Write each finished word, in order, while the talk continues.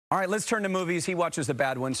All right, let's turn to movies. He watches the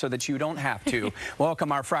bad ones so that you don't have to.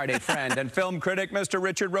 Welcome our Friday friend and film critic, Mr.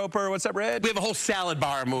 Richard Roeper. What's up, Rich? We have a whole salad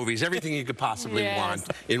bar of movies, everything you could possibly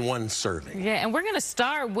want in one serving. Yeah, and we're going to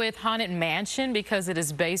start with Haunted Mansion because it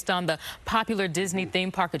is based on the popular Disney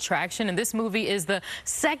theme park attraction. And this movie is the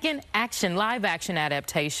second live-action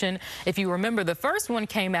adaptation. If you remember, the first one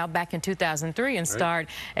came out back in 2003 and starred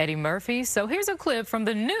Eddie Murphy. So here's a clip from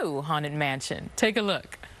the new Haunted Mansion. Take a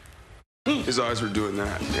look. His eyes were doing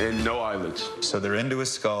that, and no eyelids. So they're into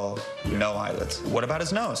his skull, no eyelids. What about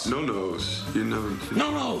his nose? No nose. You never.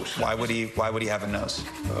 No nose. Why would he have a nose?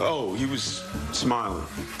 Oh, he was smiling.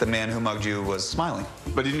 The man who mugged you was smiling.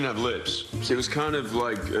 But he didn't have lips. It was kind of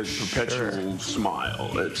like a perpetual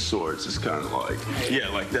smile of sorts. It's kind of like, yeah,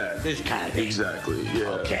 like that. This kind of thing. Exactly, yeah.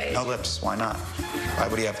 Okay. No lips, why not? Why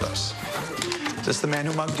would he have lips? Is this the man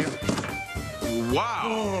who mugged you?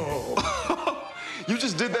 Wow. You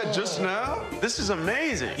just did that just now? This is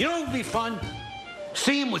amazing. You know what would be fun?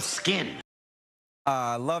 See him with skin.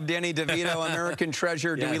 Love Danny DeVito, American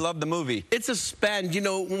Treasure. Do we love the movie? It's a spend. You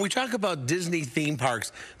know, when we talk about Disney theme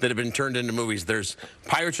parks that have been turned into movies, there's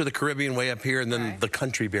Pirates of the Caribbean way up here, and then the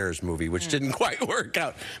Country Bears movie, which didn't quite work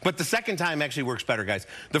out. But the second time actually works better, guys.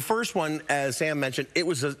 The first one, as Sam mentioned, it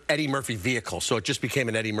was an Eddie Murphy vehicle, so it just became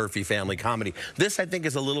an Eddie Murphy family comedy. This, I think,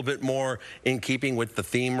 is a little bit more in keeping with the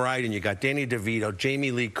theme, right? And you got Danny DeVito,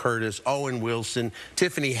 Jamie Lee Curtis, Owen Wilson,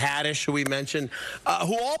 Tiffany Haddish, who we mentioned,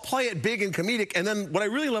 who all play it big and comedic. And then what I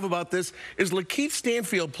really love about this is Lakeith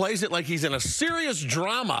Stanfield plays it like he's in a serious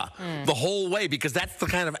drama the whole way, because that's the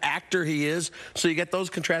kind of actor he is. So you get those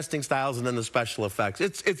contrasting styles and then the special effects.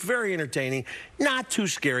 It's very entertaining, not too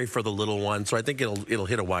scary for the little one. So I think it'll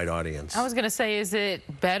hit a wide audience. I was going to say, is it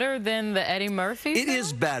better than the Eddie Murphy film? It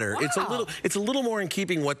is better. Wow. It's a little more in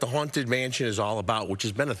keeping what the Haunted Mansion is all about, which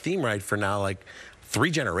has been a theme ride for now like 3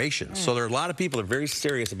 generations. So there are a lot of people that are very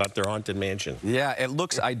serious about their Haunted Mansion. Yeah, it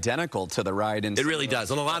looks identical to the ride. It really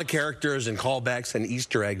does. And a lot of characters and callbacks and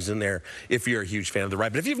Easter eggs in there if you're a huge fan of the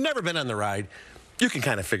ride. But if you've never been on the ride, you can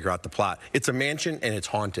kind of figure out the plot. It's a mansion and it's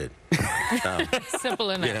haunted.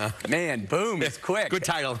 Simple enough. Yeah. Man, boom, it's quick. Good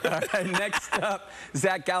title. Next up,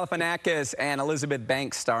 Zach Galifianakis and Elizabeth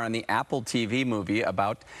Banks star in the Apple TV movie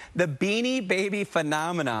about the Beanie Baby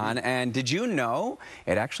phenomenon. And did you know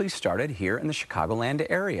it actually started here in the Chicagoland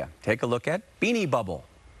area? Take a look at Beanie Bubble.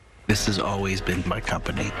 This has always been my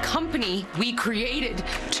company. Company we created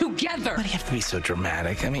together. Why do you have to be so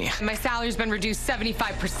dramatic? I mean, My salary's been reduced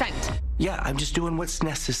 75%. yeah, I'm just doing what's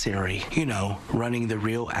necessary. You know, running the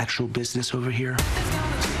real, actual business over here.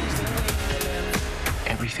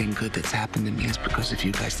 Everything good that's happened to me is because of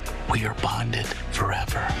you guys. We are bonded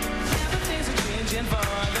forever.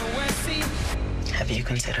 Have you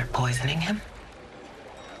considered poisoning him?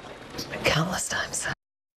 Countless times.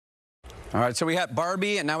 All right, so we had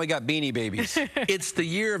Barbie, and now we got Beanie Babies. It's the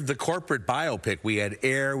year of the corporate biopic. We had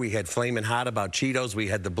Air, we had Flamin' Hot about Cheetos, we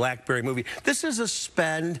had the Blackberry movie. This is a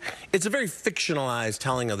spend. It's a very fictionalized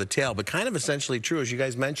telling of the tale, but kind of essentially true. As you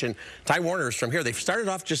guys mentioned, Ty Warner is from here. They started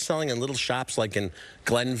off just selling in little shops like in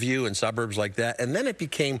Glenview and suburbs like that, and then it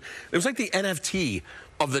was like the NFT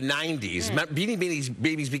of the 90s. Beanie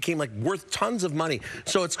Babies became like worth tons of money.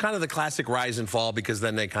 So it's kind of the classic rise and fall, because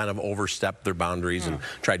then they kind of overstepped their boundaries and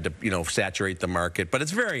tried to, you know, saturate the market. But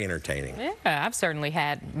it's very entertaining. Yeah, I've certainly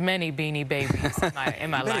had many Beanie Babies in my You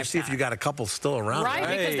better lifetime. see if you got a couple still around. Right,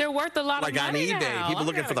 because they're worth a lot like of money on eBay, now. people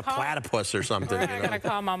looking for the platypus or something. Right, you know? I gotta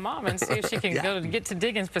call my mom and see if she can get to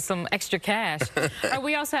digging for some extra cash.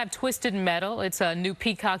 We also have Twisted Metal. It's a new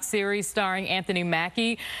Peacock series starring Anthony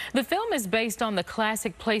Mackie. The film is based on the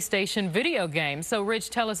classic PlayStation video game. So, Rich,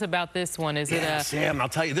 tell us about this one. Is it a... Sam, I'll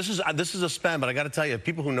tell you, this is a spend, but I got to tell you,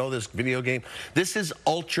 people who know this video game, this is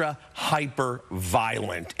ultra hyper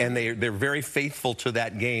violent, and they're very faithful to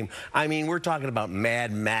that game. I mean, we're talking about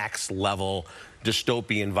Mad Max level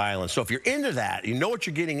dystopian violence. So if you're into that, you know what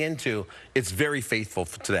you're getting into, it's very faithful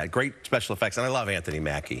to that. Great special effects, and I love Anthony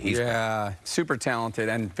Mackie. He's super talented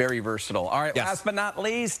and very versatile. All right, last but not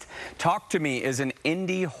least, Talk to Me is an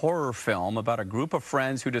indie horror film about a group of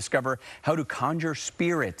friends who discover how to conjure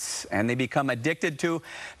spirits, and they become addicted to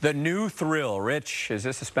the new thrill. Rich, is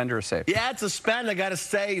this a spend or a save? Yeah, it's a spend. I got to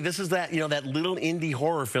say, this is that, you know, that little indie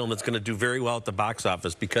horror film that's going to do very well at the box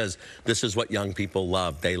office, because this is what young people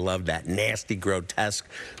love. They love that nasty, grotesque,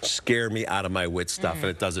 scare me out of my wits stuff, and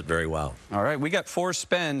it does it very well. All right, we got 4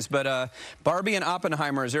 spends, but Barbie and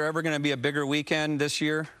Oppenheimer, is there ever going to be a bigger weekend this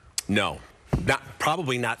year? No.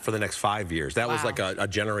 Probably not for the next 5 years. That was like a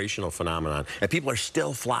generational phenomenon. And people are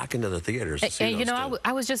still flocking to the theaters to see and you know,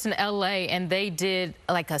 I was just in L.A. and they did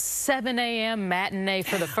like a 7 a.m. matinee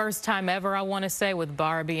for the first time ever, I want to say, with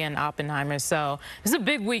Barbie and Oppenheimer. So it's a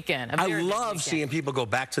big weekend. I love seeing people go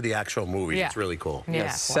back to the actual movies. Yeah. It's really cool.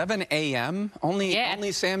 Yeah. 7 a.m.?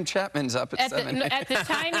 Only Sam Chapman's up at 7 a.m. At the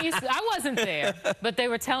Chinese, I wasn't there, but they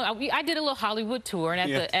were telling, I did a little Hollywood tour,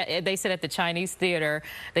 and they said at the Chinese theater,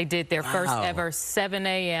 they did their first ever 7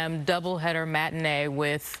 a.m. doubleheader matinee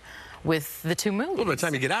with the two movies. Well, by the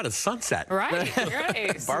time you get out, it's sunset. Right,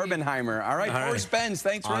 right. Barbenheimer. All right, Forrest Spence.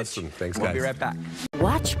 Thanks, Rich. Awesome. Thanks, guys. We'll be right back.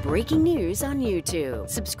 Watch breaking news on YouTube.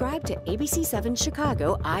 Subscribe to ABC7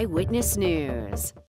 Chicago Eyewitness News.